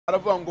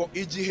aravuga ngo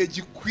igihe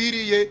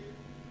gikwiriye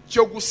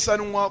cyo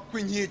gusanwa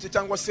kw'inkike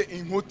cyangwa se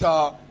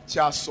inkuta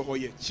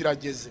cyasohoye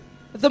kirageze.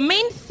 The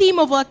main theme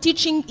of our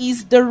teaching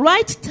is the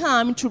right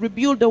time to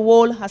rebuild the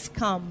wall has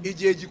come.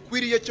 Igihe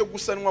gikwiriye cyo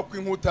gusanwa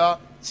kw'inkuta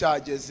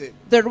cyageze.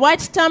 The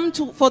right time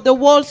for the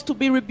walls to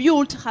be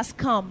rebuilt has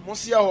come.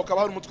 Munsi yaho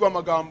hakaba hari umutwe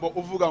w'amagambo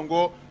uvuga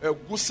ngo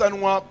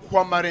gusanwa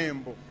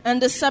kw'amarembo.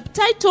 And the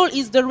subtitle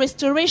is the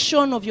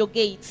restoration of your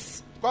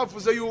gates.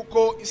 Twavuze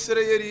yuko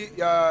Isirayeli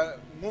ya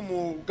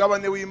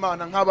nk'umugabane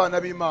w'Imana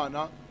nk'abana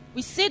b'Imana.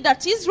 We say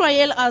that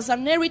Israel as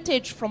an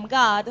heritage from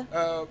God,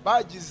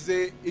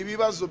 bagize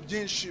ibibazo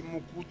byinshi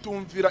mu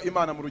kutumvira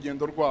Imana mu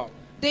rugendo rwabo.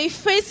 They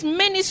face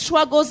many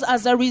struggles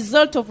as a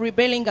result of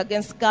rebelling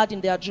against God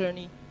in their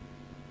journey.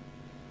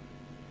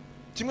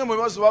 Kimwe mu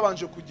bibazo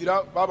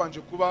babanje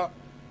kuba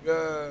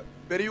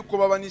mbere yuko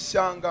baba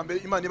n'ishyanga, mbere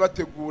Imana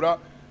ibategura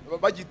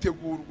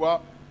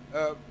bagitegurwa,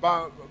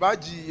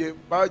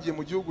 bagiye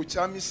mu gihugu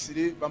cya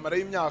Misiri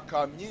bamarayo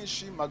imyaka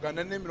myinshi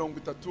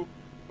 430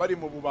 bari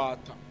mu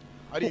bubata.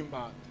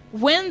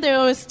 When they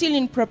were still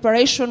in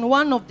preparation,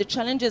 one of the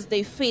challenges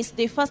they faced,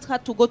 they first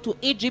had to go to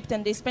Egypt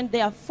and they spent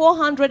there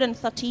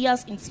 430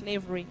 years in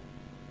slavery.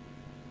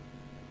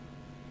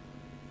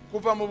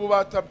 Kuva mu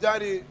bubata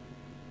byari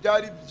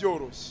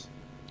byoroshye.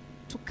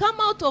 To come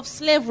out of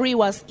slavery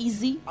was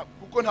easy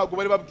kuko ntago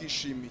bari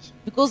babwishimiye.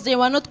 Because they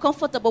were not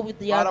comfortable with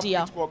the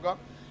idea.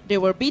 They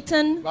were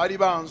beaten. Bari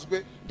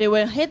banzwe. They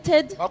were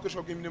hated.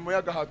 Bakoshwaga imirimo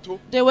y'agahato.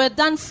 They were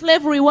done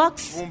slavery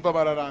works. Bumva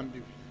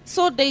bararambiwe.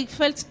 So they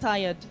felt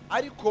tired.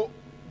 Ariko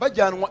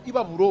bajyanwa I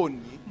Babuloni.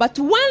 But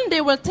when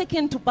they were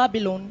taken to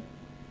Babylon,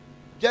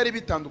 byari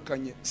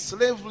bitandukanye.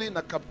 Slavery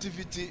na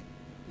captivity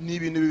ni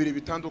ibintu bibiri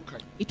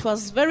bitandukanye. It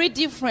was very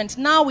different.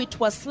 Now it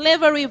was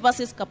slavery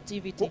versus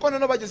captivity. Kuko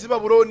nano bageze I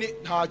Babuloni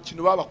nta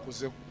kintu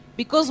babakozeho.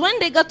 Because when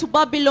they got to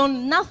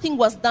Babylon, nothing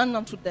was done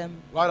unto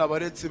them.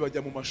 Barabaretse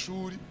bajya mu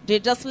mashuri. They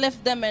just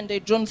left them and they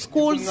joined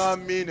schools.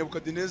 Umwami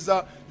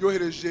Nebukadineza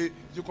yohereje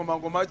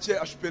igikomangoma cye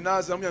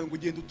Ashpenazi amubwira ngo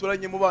ugende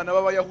uturanye mu bana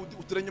b'Abayahudi,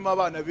 uturanye mu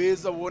abana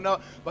beza ubona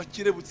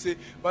bakirebutse,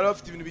 bari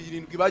bafite ibintu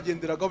birindwi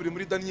bagenderaga buri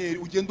muri Daniel,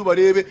 ugende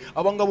ubarebe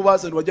abangabo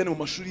bazana bajyane mu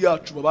mashuri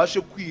yacu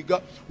babashe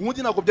kwiga.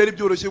 Umundi nako byari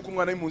byoroshye ko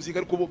umwana w'impunzi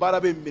ariko bo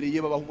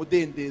barabemereye babaha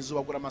umudendezo,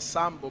 bagura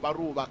amasambo,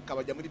 barubaka,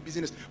 bajya muri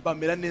business,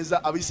 bamera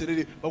neza,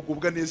 Abisirayeli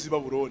bagubwa neza I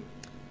Babuloni.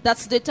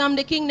 That's the time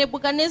the king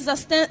Nebuchadnezzar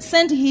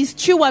sent his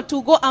steward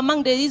to go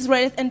among the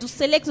Israelites and to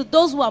select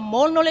those who are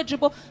more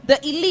knowledgeable, the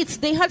elites.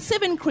 They had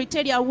 7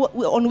 criteria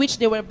on which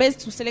they were based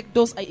to select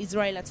those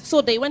Israelites.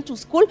 So they went to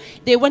school,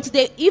 they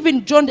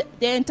even joined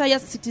the entire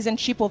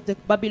citizenship of the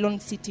Babylon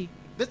city.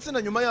 Ndetse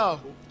na nyuma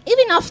yaho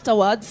Even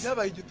afterwards,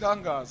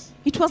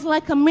 it was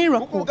like a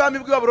miracle.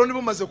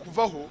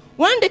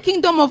 When the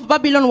kingdom of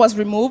Babylon was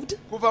removed,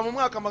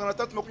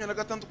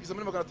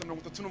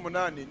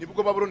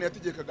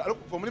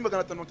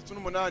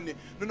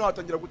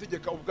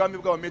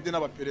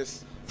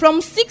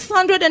 from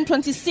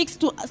 626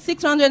 to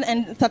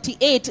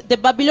 638, the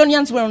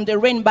Babylonians were on the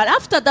reign, but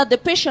after that the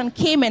Persians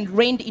came and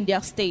reigned in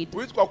their state.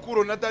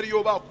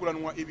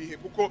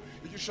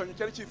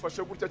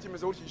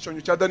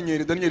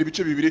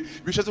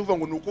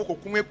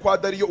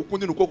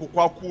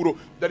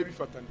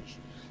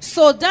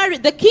 So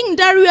the King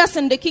Darius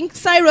and the King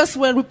Cyrus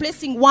were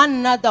replacing one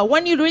another.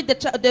 When you read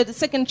the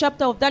second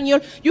chapter of Daniel,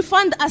 you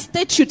find a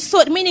statute.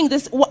 So meaning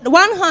this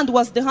one hand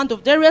was the hand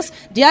of Darius,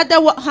 the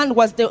other hand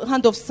was the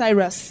hand of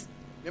Cyrus.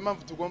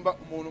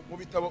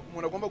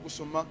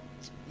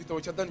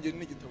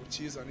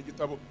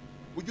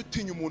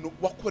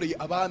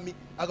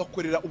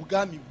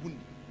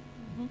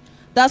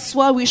 That's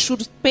why we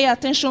should pay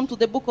attention to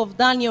the book of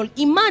Daniel.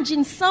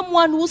 Imagine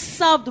someone who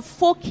served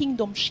 4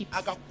 kingdomships.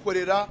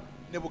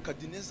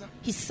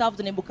 He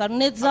served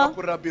Nebuchadnezzar.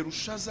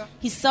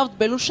 He served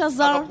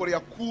Belshazzar.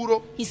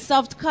 He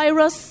served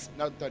Cyrus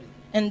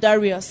and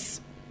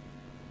Darius.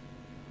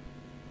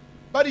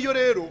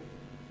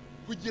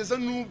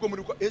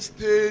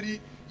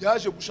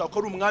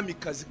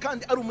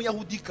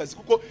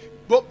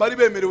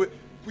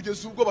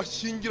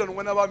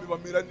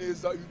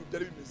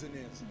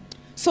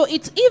 So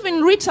it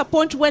even reached a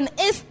point when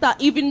Esther,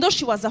 even though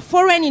she was a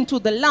foreign into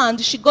the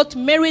land, she got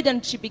married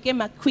and she became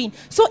a queen.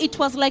 So it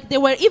was like they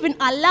were even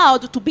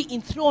allowed to be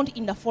enthroned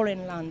in the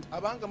foreign land.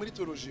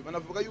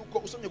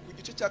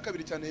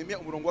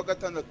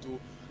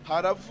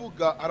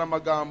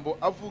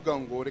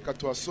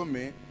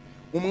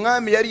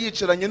 Umwami yari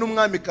yicaranye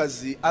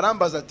n'umwamikazi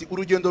arambaza ati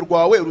urugendo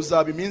rwawe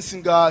ruzaba iminsi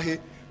ngahe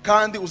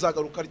kandi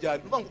uzagaruka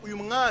ryari. Uyu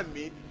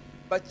mwami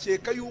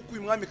bakeka yuko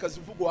uyu mwamikazi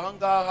uvugwa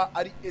ahangaha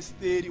ari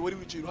Esteri wari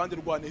wicaye iruhande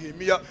rwa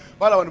Nehemiya,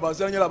 bari abantu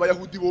baziranye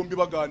n'Abayahudi bombi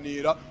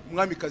baganira,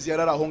 umwamikazi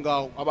yarari aho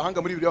ngaho.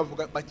 Abahanga muri Bibiliya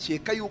bavuga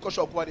bakeka yuko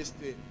ashobora kuba ari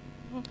Esteri.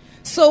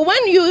 So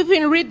when you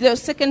even read the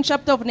second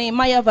chapter of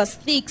Nehemiah verse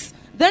 6,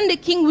 then the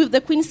king with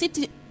the queen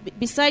sitting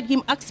beside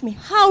him asked me,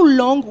 how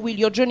long will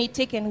your journey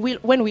take and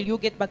when will you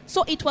get back?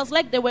 So it was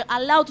like they were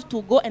allowed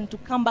to go and to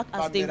come back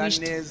as they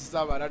wished.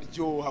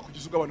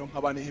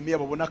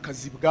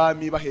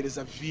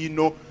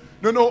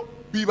 No,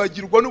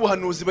 bibagirwa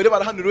n'ubuhanuzi bari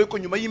barahanuriwe ko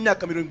nyuma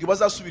y'imyaka 70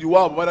 bazasubira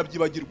iwabo,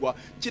 barabyibagirwa.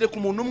 Kireka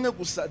umuntu umwe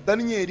gusa,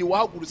 Daniel,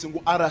 wahagurutse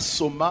ngo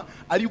arasoma,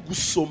 ari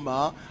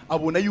gusoma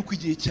abona yuko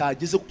igihe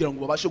cyageze kugira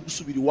ngo babashe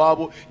gusubira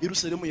iwabo.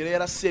 Yerusalemu yari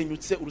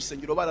yarasenyutse,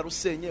 urusengero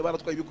bararusenye,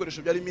 baratwaye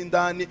ibikoresho byarimo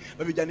indani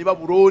babijyana i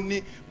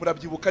Babuloni,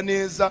 murabyibuka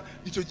neza.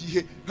 Icyo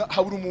gihe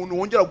habura umuntu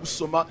wongera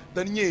gusoma,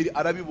 Daniel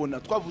arabibona.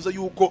 Twavuze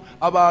yuko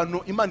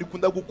abantu Imana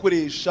ikunda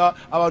gukoresha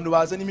abantu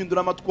bazana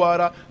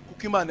impinduramatwara,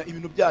 kuko Imana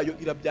ibintu byayo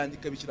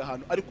irabyandika bishyira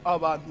ahantu, ariko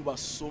abantu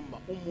basoma.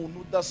 Umuntu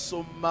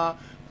udasoma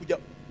kujya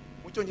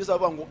mu cyongereza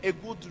bavuga ngo a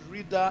good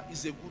reader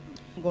is a good.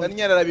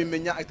 Daniel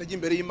arabimenya, ahita ajya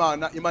imbere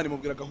y'Imana. Imana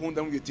imubwira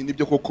gahunda, amubwira iti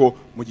nibyo koko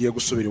mugiye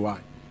gusubira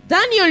iwanyu.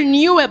 Daniel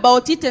knew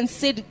about it and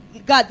said,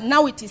 God,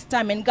 now it is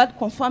time. And God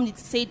confirmed it,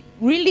 said,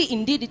 really,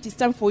 indeed, it is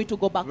time for you to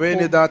go back home.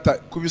 Bene data,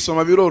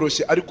 kubisoma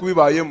biroroshye, ariko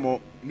bibayemo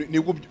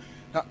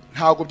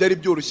ntago byari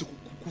byoroshye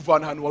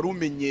kuvana ahantu wari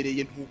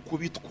umenyereye,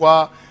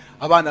 ntukubitwa,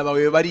 abana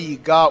bawe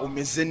bariga,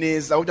 umeze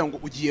neza, kugira ngo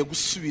ugiye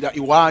gusubira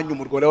iwanyu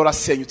mu Rwanda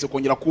warasenyutse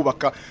kongera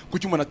kubaka,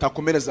 kuki umuntu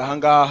atakomereza aha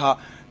ngaha,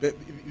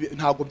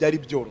 ntago byari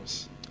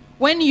byoroshye.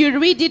 When you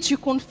read it, you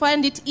can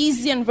find it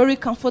easy and very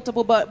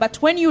comfortable.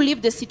 But when you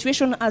leave the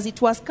situation as it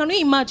was, can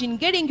you imagine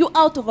getting you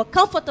out of a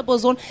comfortable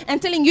zone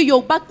and telling you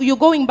you're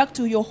going back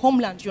to your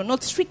homeland? You're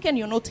not stricken,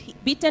 you're not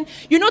beaten,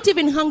 you're not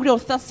even hungry or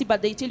thirsty,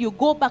 but they tell you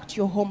go back to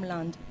your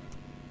homeland.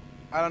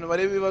 There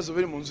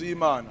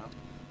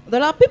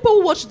are people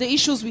who watch the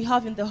issues we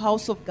have in the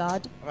house of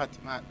God.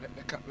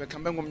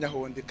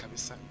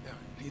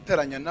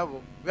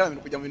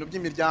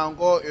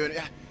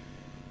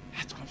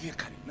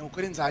 Twumvikane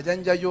nukuri nzajya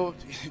njyayo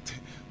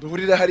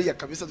duhurira hariya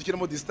kabisa,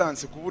 dushyiramo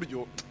distance ku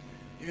buryo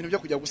ibintu byo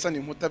kujya gusana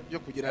inkuta byo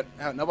kugira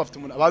nabo bafite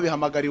umuntu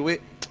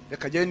ababihamagariwe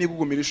yakajyayo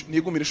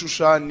nigumira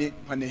ishushani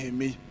nka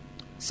Nehemiya.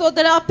 So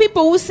there are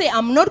people who say,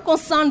 I'm not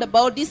concerned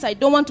about this, I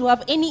don't want to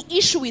have any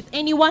issue with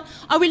anyone,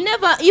 I will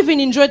never even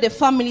enjoy the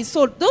family.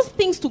 So those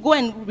things to go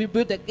and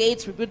rebuild the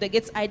gates,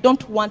 I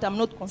don't want, I'm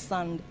not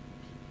concerned.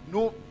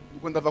 No.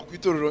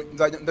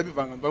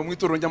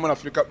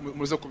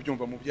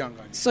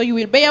 So you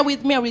will bear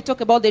with me, I will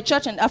talk about the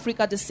church and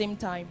Africa at the same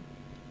time.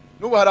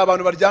 Nubu hari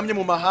abantu baryamye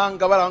mu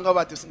mahanga baranga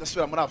bati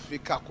ndasubira muri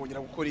Afrika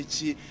kongera gukora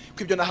iki,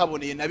 kwibyo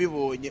nahaboneye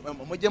nabibonye,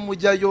 mujye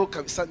mujyayo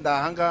kabisa,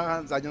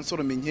 ndahanga nzajya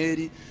nsoroma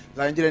inkeri,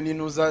 nzangire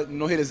ninuza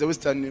nohereze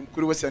Western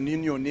kuri Western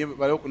Union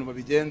bari ukuntu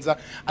babigenza,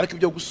 ariko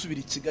ibyo gusubira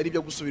i Kigali,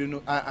 ibyo gusubira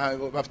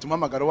bafite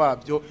umamagaro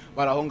wabyo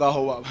baraho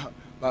ngaho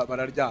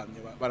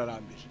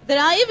There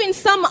are even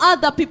some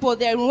other people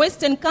there in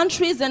Western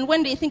countries, and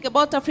when they think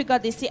about Africa,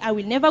 they say, I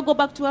will never go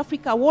back to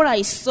Africa. What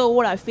I saw,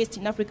 what I faced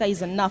in Africa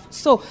is enough.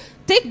 So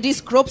take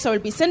these crops, I will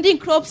be sending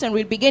crops and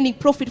we'll be gaining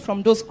profit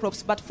from those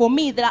crops. But for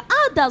me, there are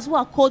others who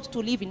are called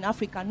to live in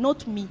Africa,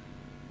 not me.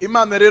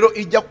 Imana rero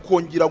ijya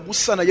kongera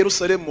gusana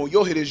Yerusalemu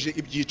yohereje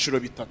ibyiciro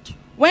bitatu.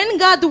 When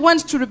God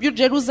wants to rebuild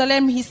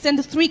Jerusalem, he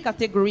sent 3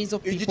 categories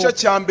of people. Igice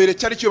cya mbere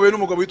cyari kiyobowe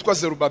n'umugabo witwa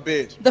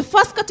Zerubabeli. The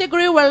first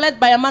category were led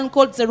by a man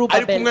called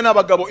Zerubbabel. Ari kumwe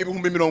n'abagabo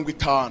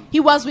 50,000. He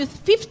was with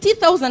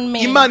 50,000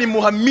 men. Imana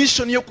imuha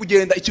mission yo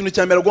kugenda, ikintu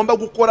cya mbere agomba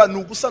gukora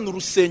ni ugusana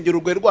urusengero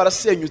rwe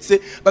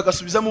rwarasenyutse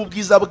bagasubizamo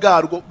ubwiza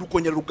bwarwo,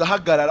 rukongera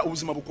rugahagarara,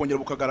 ubuzima bukongera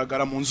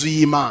bukagaragara mu nzu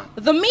y'Imana.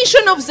 The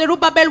mission of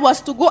Zerubbabel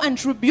was to go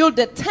and rebuild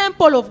the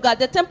temple of God.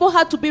 The temple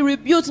had to be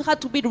rebuilt,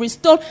 had to be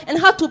restored, and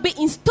had to be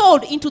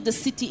installed into the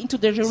city, into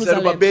the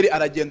Jerusalem.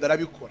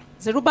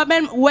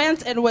 Zerubbabel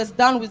went and was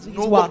done with his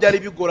work. Byari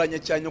bigoranye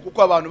cyane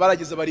kuko abantu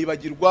barageze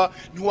baribagirwa,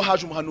 niho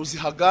haje umuhanuzi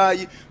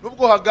Hagayi.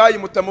 Nubwo Hagayi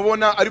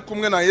mutamubona ari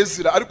kumwe na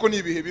Ezra, ariko ni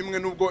ibihe bimwe,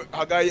 nubwo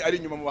Hagayi ari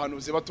nyuma mu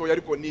bahanuzi batoya,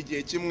 ariko ni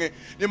igihe kimwe.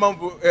 Ni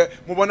mpamvu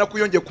mubona ko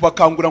yongeye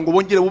kubakangura ngo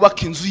bongere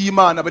bubaka inzu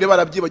y'Imana, bari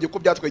barabyibagiye ko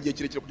byatwagiye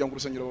kirekire kugira ngo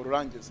urusengero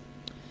rurangize.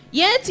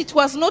 Yet it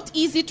was not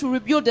easy to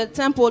rebuild the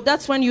temple.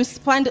 That's when you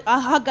find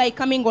Haggai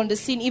coming on the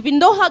scene. Even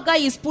though Haggai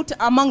is put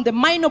among the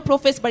minor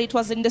prophets, but it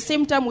was in the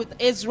same time with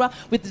Ezra,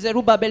 with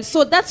Zerubbabel.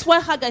 So that's why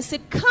Haggai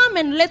said, come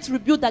and let's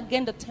rebuild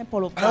again the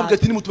temple of God.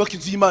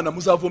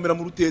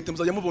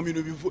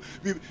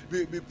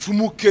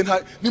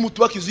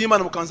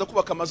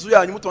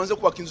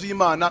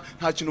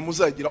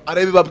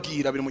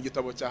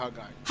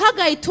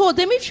 Haggai told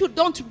them, if you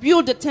don't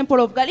build the temple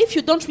of God, if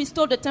you don't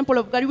restore the temple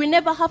of God, you will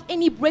never have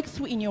any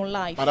breakthrough in your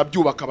life.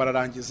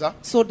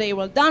 So they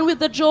were done with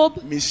the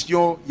job.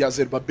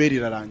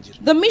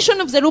 The mission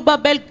of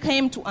Zerubbabel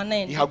came to an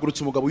end.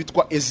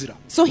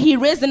 So he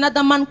raised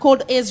another man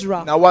called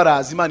Ezra.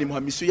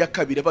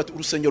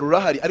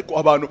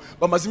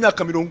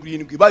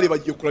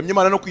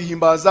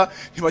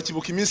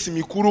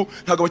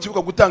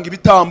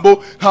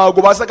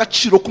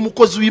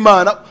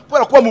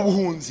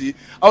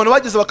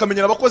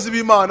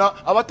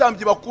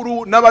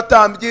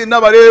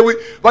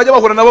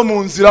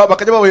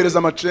 bakajya babohereza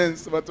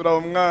amacense batura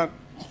umwana,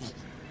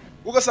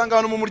 ugasanga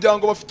abantu mu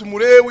muryango bafite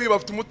umurewi,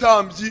 bafite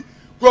umutambyi,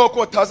 kuko ko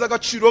bataza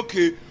agaciro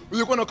ke,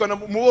 uziko nakana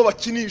mubo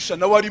bakinisha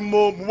nawe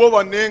arimo, mubo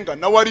banenga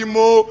nawe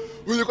arimo,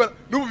 uziko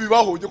nubu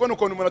bibaho, uziko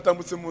nuko umuntu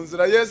atambutse mu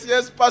nzira,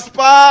 yes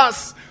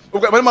pass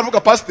ubwo bari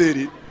maruvuga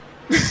pasiteri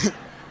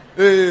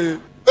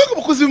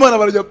abakozi b'Imana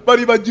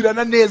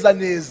baribagirana neza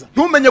neza.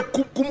 Ntumenye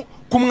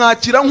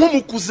kumwakira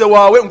nk'umukuze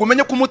wawe ngo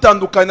umenye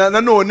kumutandukana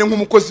nanone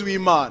nk'umukozi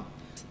w'Imana.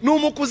 Ni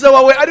umukuze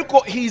wawe ariko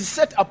he is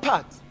set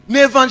apart. Ni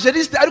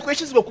evangeliste ariko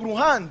yashizwe ku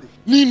ruhande.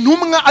 Ni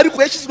intumwa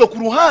ariko yashizwe ku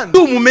ruhande.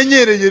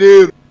 Umumenyereye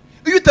rero.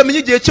 Iyo utamenye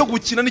igihe cyo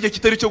gukina n'igihe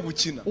kitari cyo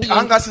gukina.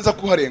 Aha sinza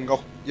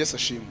kuharengaho. Yesu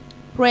ashimwe.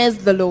 Praise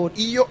the Lord.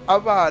 Iyo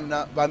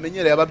abana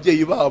bamenyereye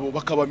ababyeyi babo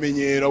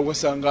bakabamenyera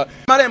ugasanga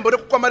amarembo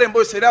rero kuko amarembo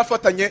yose yari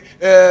afatanye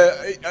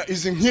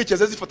izi nkike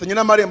zifatanye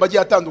n'amarembo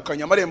agiye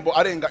atandukanye, amarembo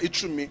arenga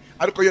 10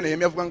 ariko yo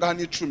Nehemiya avuga ngaha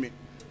ni 10.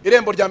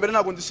 Irembo rya mbere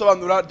ntago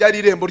ndisobanura ryari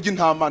irembo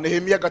ry'intama.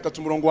 Nehemiya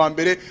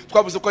 3:1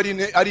 twavuze ko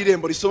ari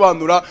irembo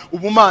risobanura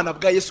ubumana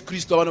bwa Yesu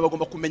Kristo. Abantu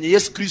bagomba kumenya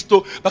Yesu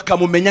Kristo,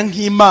 bakamumenya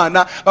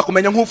nk'Imana,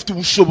 bakumenya nk'ufite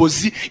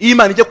ubushobozi.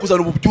 Imana ijye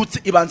kuzana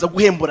ububyutse ibanza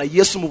guhembura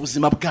Yesu mu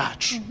buzima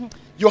bwacu.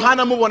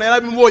 Yohana mubona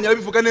yarabimubonye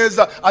arabivuga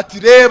neza ati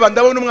reba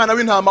ndabona umwana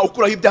w'intama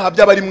ukuraho ibyaha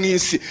by'abari mu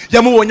isi.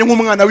 Yamubonye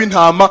nk'umwana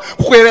w'intama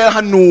kuko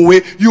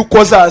yarahanuwe yuko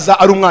azaza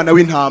ari umwana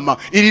w'intama.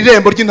 Iri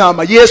rembo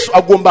ry'intama Yesu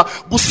agomba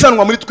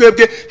gusanwa muri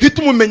twebwe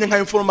hitumumenye nka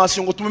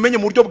information ngo tumumenye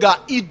mu buryo bwa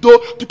ido,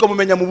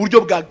 tukamumenya mu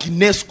buryo bwa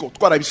Ginesco.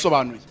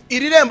 Twarabisobanuye.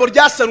 Iri rembo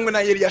ryasanwe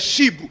na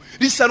Eliyashibu,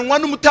 risanwa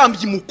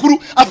n'umutambyi mukuru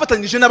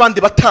afatanyije n'abandi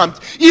batambyi.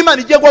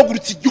 Imana igiye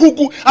guhagurutsa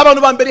igihugu,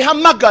 abantu ba mbere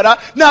hamagara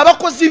ni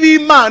abakozi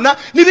b'Imana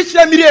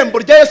n'ibikira mirembo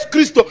rya Yesu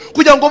Kristo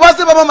kugira ngo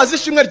baze babamaze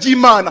ishimwe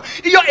ry'Imana.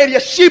 Iyo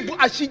Eliyashibu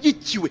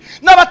ashyigikiwe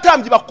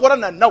n'abatambyi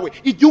bakorana nawe,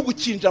 igihugu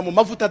kinjira mu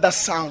mavuta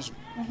adasanzwe.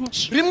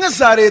 Rimwe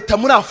za leta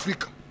muri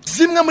Afrika,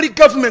 zimwe muri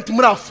government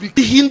muri Afrika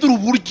ihindura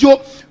uburyo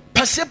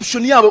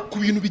perception yabo ku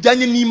bintu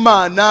bijyanye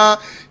n'Imana,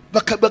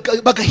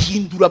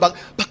 bagahindura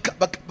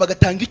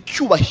bagatanga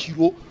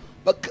icyubahiro,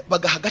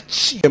 bagaha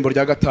agaciro. Irembo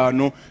rya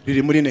 5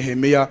 riri muri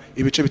Nehemiya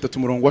ibice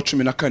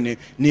 3:14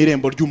 ni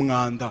irembo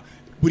ry'umwanda.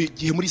 Buri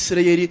gihe muri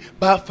Isirayeli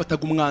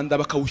bafataga umwanda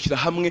bakawushyira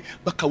hamwe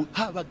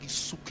bakawuha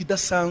isuku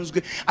idasanzwe,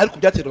 ariko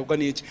byaterwaga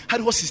n'iki?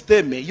 Hariho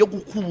systeme yo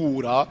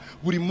gukubura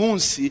buri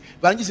munsi,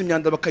 bangiza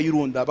imyanda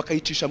bakayirunda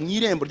bakayicisha mu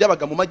irembo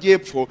ryabaga mu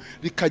majyepfo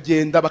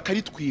rikagenda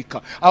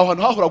bakaritwika. Aho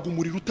hantu hahoraga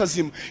umuriro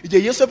utazima.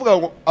 Igihe Yesu yavugaga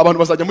ngo abantu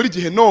bazajya muri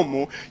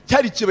Gihenomu,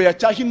 cyari kibaya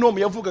cya Hinomu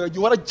yavugaga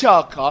gihora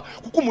cyaka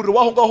kuko umuriro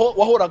waho ngaho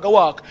wahoraga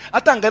waka.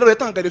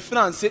 Yatanga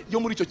reference yo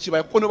muri icyo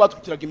kibaya kuko no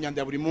batwikiraga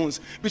imyanda ya buri munsi.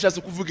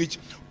 Bishatse kuvuga iki?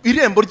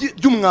 Irembo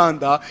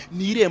ry'umwanda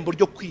ni irembo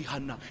ryo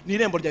kwihana, ni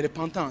irembo rya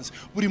repentance.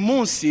 Buri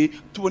munsi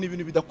tubona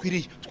ibintu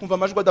bidakwiriye, twumva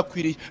amajwi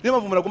adakwiriye. Niyo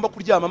mpamvu muragomba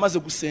kuryama amaze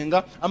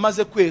gusenga,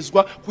 amaze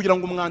kwezwa kugira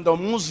ngo umwanda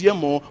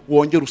wamwuzuyemo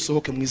wongere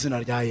usohoke mu izina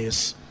rya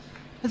Yesu.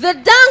 The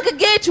dung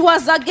gate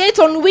was a gate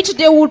on which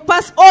they would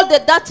pass all the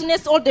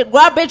dirtiness, all the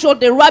garbage, all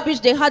the rubbish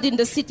they had in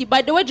the city.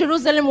 By the way,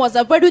 Jerusalem was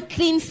a very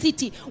clean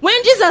city. When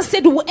Jesus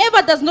said,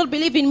 whoever does not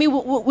believe in me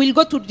will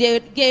go to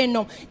the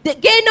Gehenna. The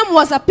Gehenna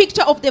was a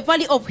picture of the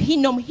valley of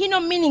Hinnom.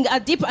 Hinnom meaning a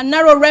deep and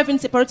narrow ravine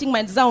separating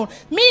Mount Zion.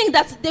 Meaning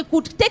that they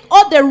could take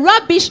all the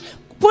rubbish,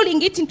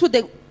 pulling it into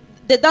the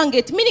dung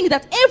gate. Meaning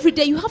that every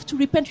day you have to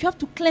repent, you have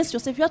to cleanse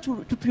yourself, you have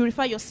to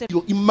purify yourself.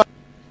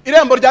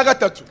 Irembo rya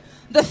 3.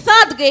 The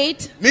third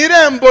gate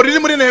Nirembo riri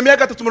muri Nehemiya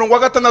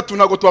 3:6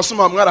 nago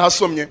twasoma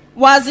mwarahasomye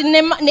was in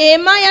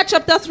Nehemiah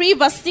chapter 3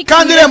 verse 6.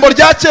 Kandi irembo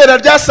rya kera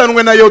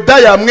ryasanwe na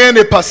Yodaya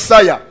mwene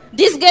Pasaya.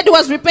 This gate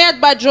was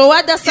repaired by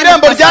Joada son of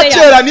Irembo rya Pasaya.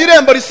 kera ni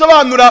irembo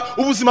risobanura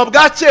ubuzima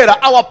bwa kera,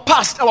 our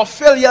past, our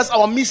failures,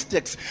 our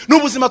mistakes.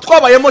 N'ubuzima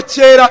twabayemo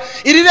kera.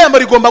 Iri rembo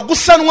rigomba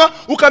gusanwa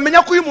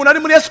ukamenya ko uyu muntu ari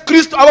muri Yesu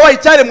Kristo ababaye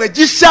icyaremwe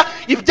gishya,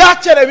 ibya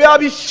kera biba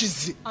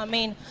bishize.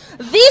 Amen.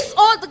 This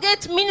old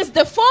gate means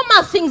the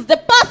former things, the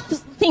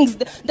past things,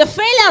 the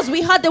failures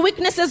we had, the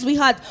weaknesses we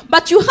had.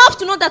 But you have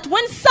to know that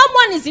when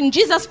someone is in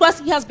Jesus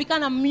Christ, he has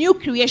become a new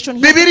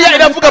creation. Bibiliya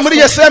iravuga muri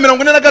Yesaya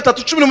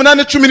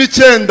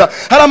 43:18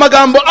 hari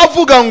amagambo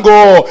avuga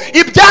ngo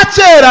ibya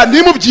kera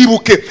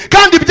ntimubyibuke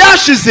kandi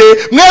byashize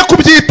mwe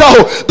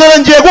kubyitaho, dore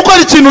ngiye gukora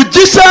ikintu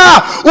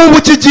gishya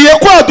ubu kigiye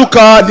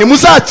kwaduka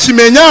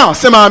ntimuzakimenya.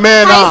 Sema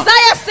amen.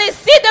 Isaiah says,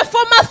 see the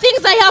former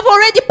things, I have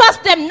already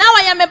passed them. Now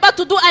I am about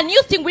to do a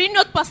new thing. We did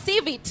not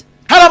perceive it.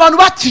 Hari abantu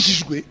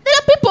bakijijwe. There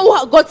are people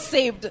who got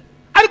saved,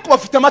 ariko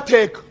bafite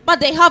amateka. but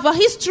they have a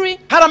history.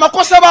 Hari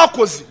amakosa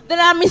bakoze. There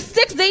are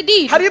mistakes they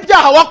did. Hari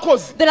ibyaha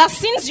wakoze. There are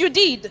sins you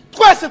did.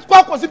 Twese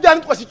twakoze ibyaha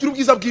ntitwashyikira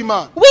ubwiza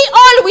bw'Imana.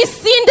 We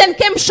sinned and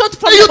came short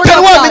from the Iyo glory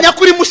of wamenya God.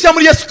 kuri mushya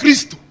muri Yesu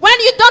Kristo, When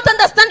you don't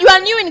understand you are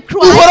new in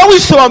Christ, uhora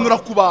wisobanura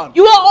ku bantu.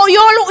 you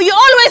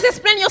always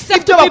explain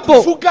yourself to Ibyo people.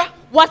 bakuvuga,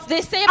 What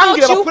they say about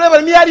ambwira you, bakureba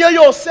imiyo ariyo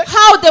yose.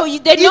 how they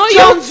know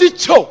Icyo you. nzi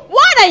cyo,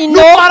 What I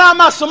nuko know, hari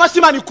amaso mashya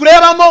Imana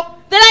ikurebamo.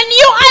 there are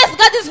new eyes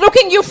God is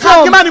looking you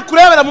Ntabwo from. Imana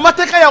ikurebera mu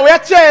mateka yawe ya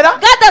kera.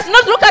 God does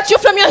not look at you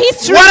from your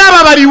history.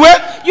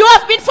 Warababariwe, You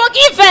have been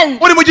forgiven.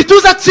 uri mu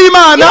gituza You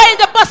cy'Imana. are in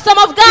the bosom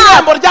of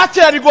God. Irembo rya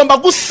kera rigomba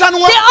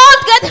gusanwa. The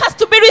old God has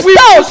to be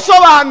restored.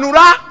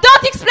 Wikusobanura,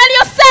 Don't explain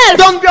yourself.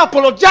 don't be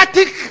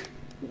apologetic,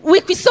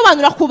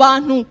 Wikwisobanura ku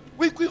bantu.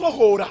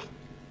 wikwihohora.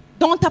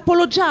 Don't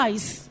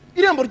apologize.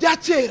 Irembo rya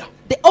kera,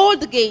 The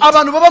old gate.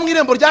 abantu baba mu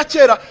irembo rya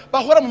kera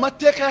bahora mu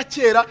mateka ya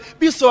kera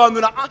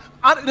bisobanura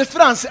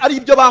reference ari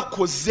ibyo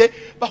bakoze,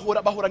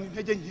 bahorana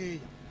intege nkeya.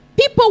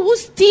 People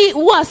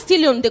who are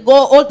still on the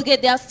old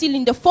gate, they are still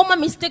in the former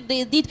mistake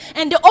they did,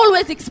 and they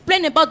always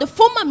explain about the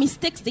former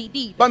mistakes they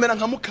did. bamera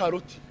nka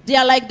mukaroti They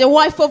are like the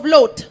wife of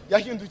Lot.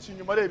 yahindukiye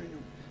inyuma areba inyuma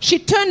She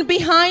turned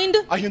behind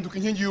ahinduka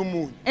inkingi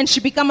y'umunyu and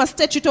she became a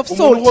statue of umuntu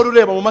salt. uhora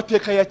ureba mu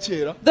mateka ya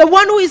kera The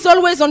one who is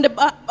always on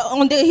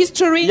the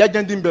history, iyo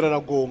agenda imbere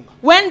aragonga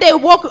when they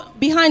walk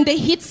behind, they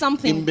hit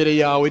something. imbere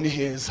yawe ni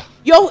heza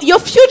Your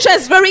future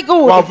is very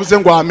good. wavuze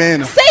ngo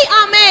amen Say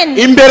amen.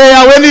 imbere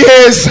yawe ni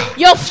heza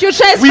Your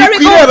future is very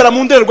good. wikwirebera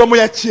mu ndorerwamo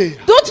ya kera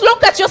Don't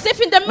look at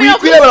yourself in the mirror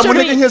of wikwirebera mu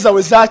ntege history. nke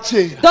zawe za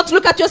kera Don't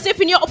look at yourself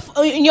in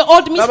your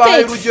old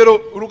nabahaye mistakes.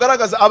 urugero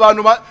rugaragaza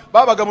abantu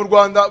babaga mu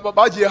Rwanda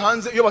bagiye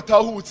hanze iyo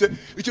batahutse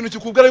ikintu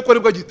kikubwira yuko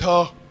aribwo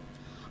gitaha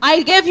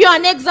I gave you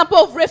an example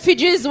of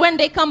refugees when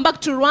they come back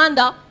to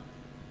Rwanda.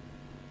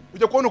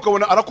 ujya kubona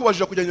ukabona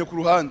arakubajije kujyanye ku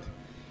ruhande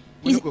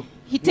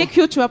He take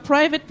you to a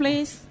private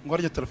place. ngo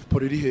arya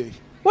trafiporo iri hehe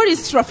What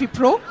is Traffic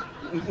Pro?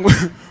 ngo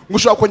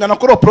ushaka kujyana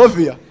kuri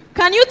Provia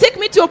Can you take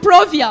me to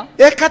Provia?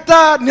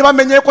 ekata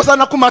ntibamenyeye ko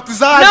sana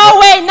kumatizaje No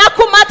way,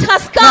 Nakumat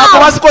has ntabwo come.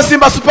 bazi ko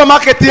Simba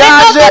supermarket They know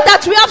yaje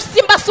that we have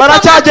Simba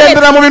supermarket.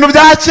 baracyagendera mu bintu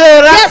bya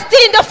kera They are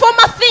still in the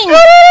former things.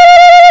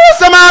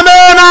 sema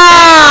amena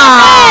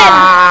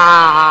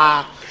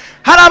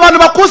hari abantu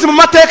bakuzi mu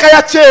mateka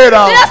ya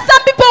kera There are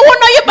some people who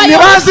know you by your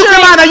ntibazi ko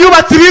history. Imana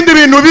yubatse ibindi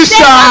bintu They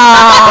bishya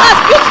God has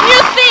built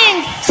new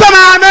things. sema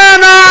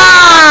amena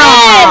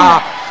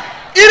Amen.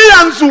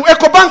 iriya nzu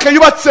Ecobank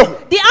yubatseho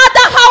The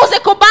other house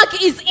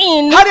Ecobank is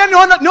in. hariya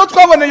niho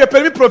twaboneye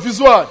permis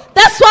provisoire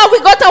That's why we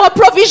got our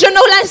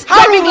provisional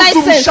hari driving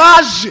ubuzu license.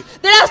 bushaje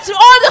There are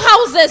all the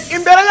houses.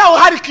 imbere yaho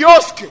hari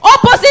kioske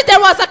Opposite there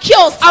was a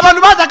kiosk.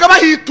 abantu bajyaga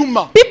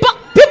bahituma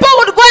People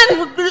would go and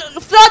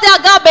throw their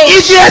garbage.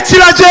 igihe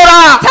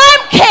kiragera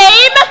Time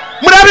came.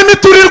 muraba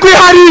imiturirwa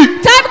ihari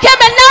Time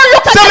came and now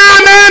look at sema the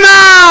amena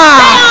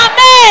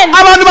Amen.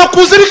 abantu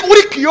bakuzi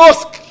uri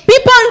kioske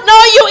People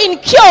know you in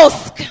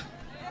kiosk.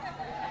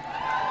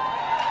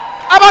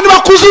 abantu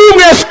bakuzi uri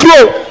mu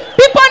escrow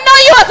People know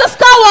you as a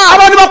scholar.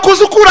 abantu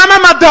bakuzi ukuramo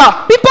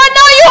amada People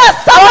know you as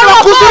abantu someone of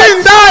bakuzi uri God.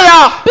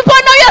 indaya People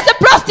know you as a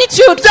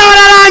prostitute.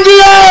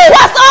 byararangiye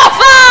What's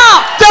over?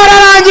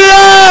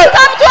 byararangiye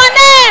Come to an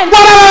end.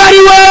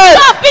 warababariwe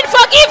You have been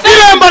forgiven.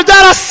 irembo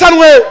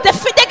ryarasanwe The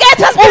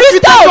gate has been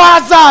ufite ejo restored.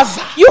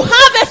 hazaza You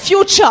have a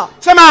future.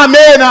 sema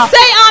amena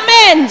Say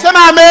amen. sema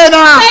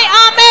amena Say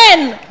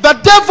amen. the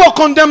devil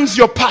condemns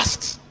your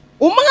past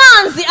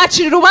Umwanzi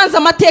acira urubanza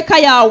amateka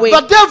yawe.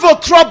 the devil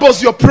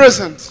troubles your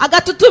present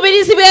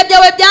Agatutubiriza ibihe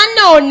byawe bya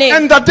none.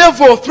 and the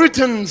devil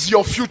threatens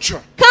your future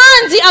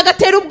Kandi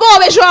agatera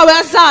ubwoba ejo hawe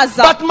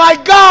hazaza. but my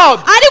God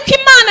Ariko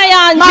Imana My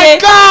yanjye,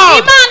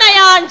 God. Imana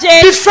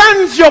yanjye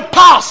defends your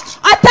past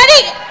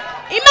atari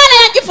Imana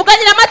yanjye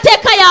ivuganira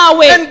amateka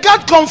yawe. and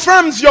God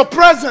confirms your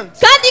present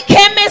Kandi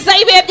ikemeza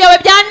ibihe byawe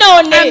bya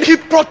none. and he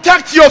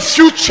protects your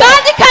future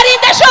Kandi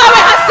ikarinda ejo hawe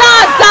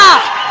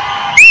hazaza.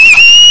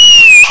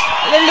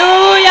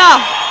 Hallelujah.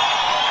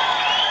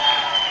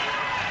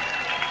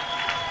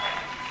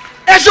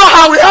 ejo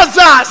hawe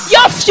hazaza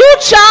Your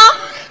future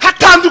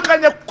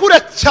hatandukanye kure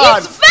cyane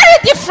is very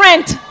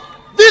different.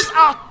 these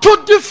are two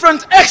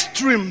different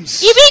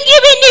extremes Ibi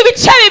ngibi ni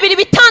ibice bibiri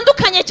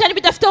bitandukanye cyane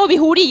bidafite aho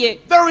bihuriye.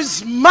 there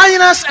is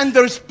minus and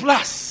there is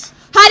plus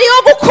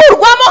Hariho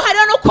gukurwamo,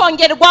 hariho no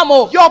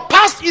kongerwamo. your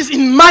past is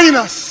in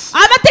minus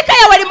Amateka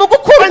yawe ari mu and your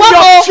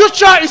gukurwamo.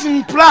 future is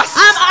in plus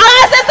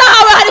Ahazaza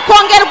hawe hari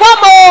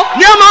kongerwamo.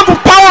 niyo mpamvu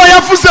Pawulo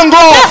yavuze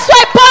ngo That's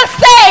why Paul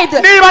said,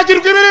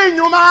 nibagirwa ibiri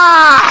inyuma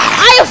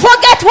I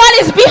forget what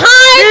is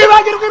behind.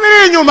 nibagirwa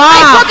ibiri inyuma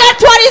I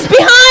forget what is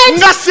behind.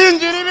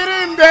 ngasingira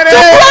ibiri imbere To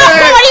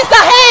grasp what is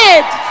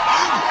ahead.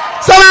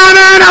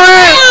 sabana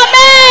nawe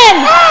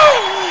Amen.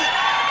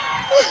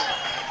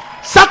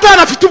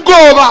 satani afite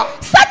ubwoba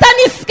Satan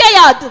is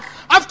scared.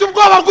 afite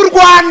ubwoba bw'u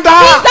Rwanda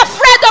He's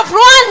afraid of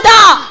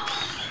Rwanda.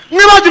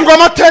 mwibagirwa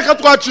amateka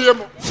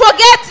twaciyemo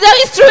Forget the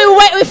history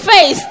we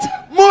faced.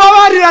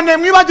 mubabarirane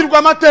mwibagirwa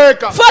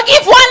amateka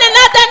Forgive one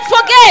another and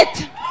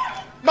forget.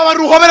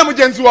 babarira uhobere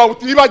mugenzi wawe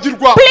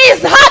utibagirwa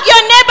Please hug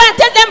your neighbor and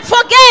tell them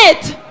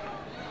forget.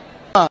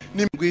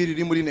 n'imbwiri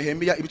riri muri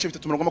Nehemiya ibice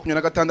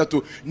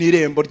 3:26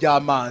 n'irembo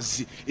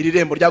ry'amazi iri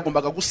rembo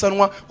ryagombaga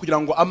gusanwa kugira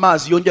ngo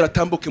amazi yongera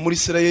atambuke muri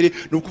Isirayeli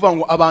ni ukuvuga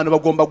ngo abantu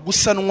bagomba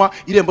gusanwa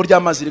irembo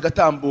ry'amazi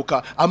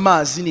rigatambuka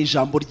amazi ni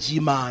ijambo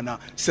ry'Imana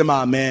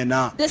sema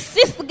amena The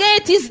sixth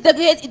gate is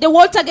the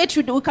water gate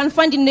we can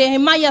find in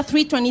Nehemiah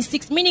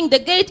 3:26, meaning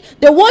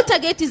the water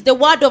gate is the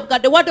word of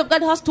God. The word of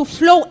God has to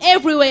flow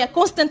everywhere,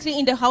 constantly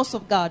in the house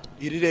of God.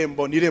 iri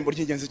rembo ni irembo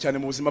ry'ingenzi cyane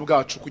mu buzima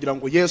bwacu kugira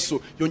ngo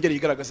Yesu yongere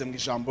yigaragaze mu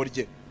ijambo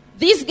rye.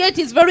 This gate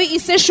is very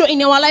essential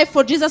in our life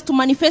for Jesus to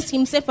manifest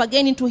himself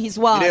again into his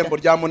word. irembo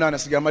rya munani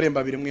asigaye amarembo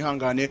abiri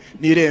mwihangane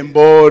ni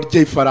irembo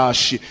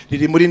ry'ifarashi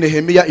riri muri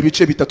Nehemiya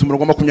ibice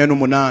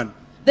 3:28.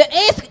 The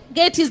eighth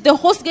gate is the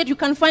host gate. You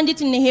can find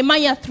it in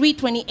Nehemiah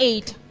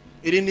 3:28.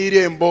 iri ni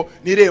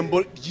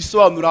irembo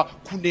gisobanura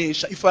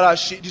kunesha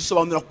ifarashi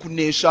risobanura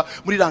kunesha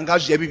muri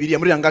langaje ya Bibiliya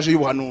muri langaje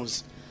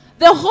y'ubuhanuzi.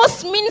 The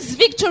horse means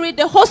victory.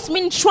 The horse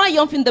means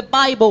triumph in the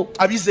Bible.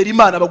 abizera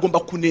imana bagomba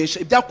kunesha.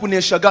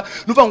 Ibyakuneshaga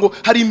nuvuga ngo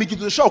hari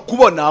imigizo ushobora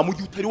kubona mu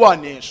gihe utari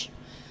wanesha.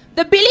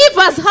 The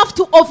believers have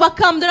to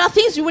overcome. There are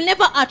things you will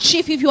never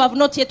achieve if you have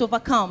not yet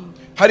overcome.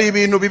 Hari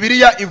ibintu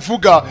Bibiliya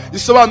ivuga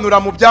isobanura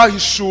mu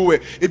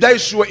byahishuwe.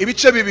 Ibyahishuwe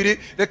ibice bibiri,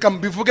 reka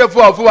mbivuge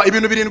vuba vuba.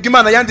 Ibintu birindwi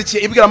Imana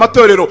yandikiye ibwira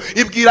amatorero.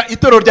 Ibwira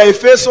itorero rya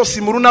Efeso,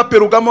 Simuruna,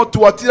 Perugamo,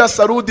 Tuatira,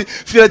 Sarudi,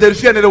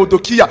 Philadelphia na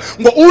Laodikiya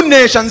ngo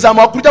unesha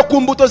nzamuha kurya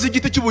ku mbuto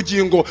z'igiti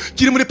cy'ubugingo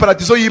kiri muri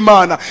paradizo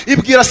y'Imana.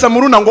 Ibwira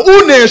Samuruna ngo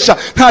unesha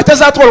ntacyo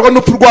azatwarwa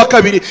n'upfu rwa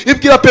kabiri.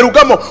 Ibwira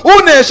Perugamo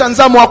unesha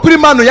nzamuha kuri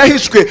impano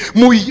yahishwe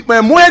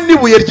muhe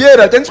n'ibuye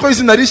ryera ryanditsweho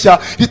izina rishya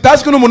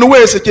ritazwi n'umuntu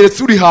wese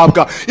keretse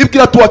urihabwa.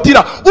 Ibwira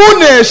Tuatira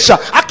unesha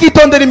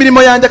akitondera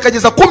imirimo yanjye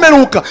akageza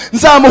kumeruka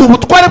nzamuha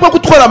ubutware bwo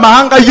gutwara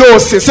amahanga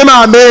yose. Sema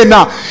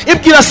amena.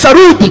 Ibwira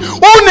Sarudi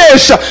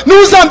unesha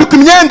n'uzambikwa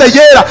imyenda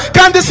yera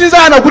kandi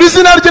sinzahanagura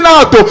izina rye na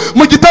hato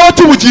mu gitabo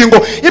cy'ubugingo.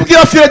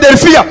 Ibwira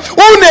Philadelphia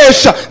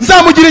unesha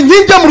nzamugira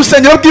inkingi mu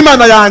rusengero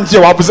rw'Imana yanjye.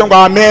 Wavuze ngo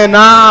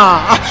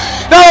amena.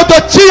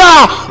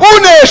 Laodikiya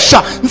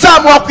unesha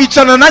nzamuha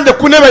kwicarana nanjye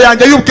ku ntebe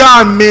yanjye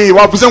y'ubwami.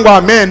 Wavuze ngo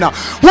amena.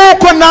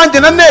 Nkuko nanjye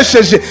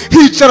nanesheje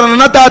hicarana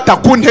na data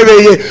ku ntebe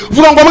ye.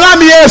 Vuga ngo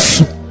mwami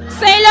Yesu.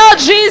 Say, Lord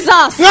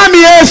Jesus. Mwami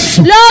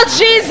Yesu. Lord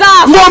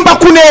Jesus. Ngomba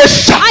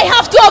kunesha. I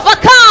have to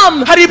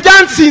overcome. Hari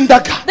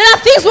ibyansindaga. There are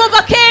things who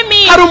overcame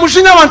me. Hari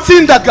umujinya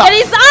wansindaga. There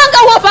is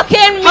anger who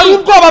overcame Hari me.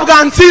 ubwoba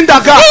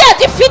bwansindaga. Fear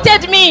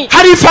defeated me.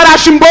 Hari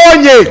ifarashi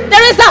mbonye.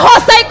 There is a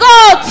horse I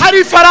got. Hari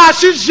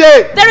ifarashi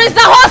ije. There is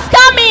a horse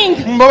coming.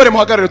 Mubabare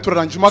muhagarare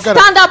turarangije muhagarare.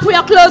 Stand up, we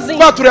are closing.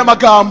 Twaturiye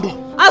amagambo.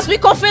 As we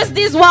confess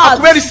these words,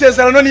 Akubera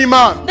isezerano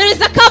n'Imana. there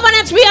is a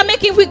covenant we are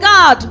making with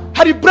God.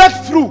 Hari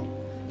breakthrough.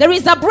 There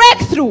is a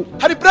breakthrough.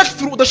 Hari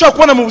breakthrough udashaka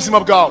kubona mu buzima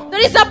bwawe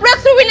There is a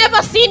breakthrough we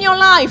never see in your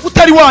life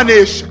utari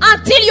wanesha.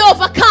 until you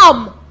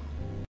overcome.